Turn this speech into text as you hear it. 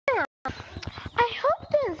I hope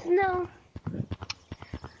there's no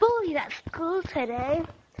bullies at school today.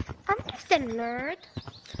 I'm just a nerd.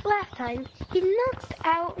 Last time, he knocked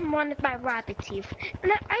out one of my rabbit teeth,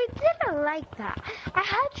 and I didn't like that. I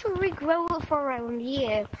had to regrow it for a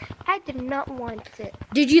year. I did not want it.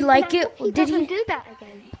 Did you like it? He doesn't do that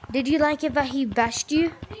again. Did you like it that he bashed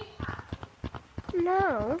you?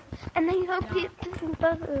 No. And I hope he doesn't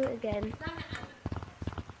do it again.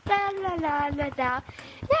 La la la la la.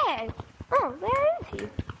 There. Oh, where is he?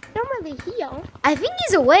 Normally here. I think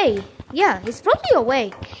he's away. Yeah, he's probably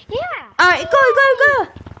away. Yeah. Alright, go.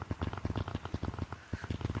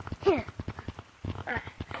 Here.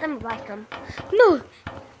 Let me like him. No. No.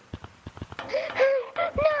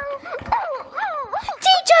 Oh.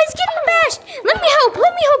 Teacher, he's getting bashed. Let me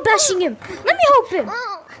help bashing him. Let me help him.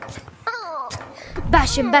 Oh.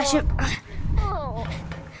 Bash him. Oh.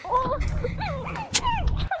 Oh.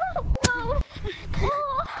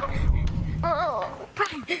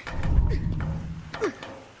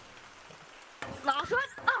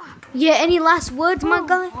 Yeah, any last words, my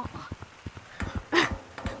guy?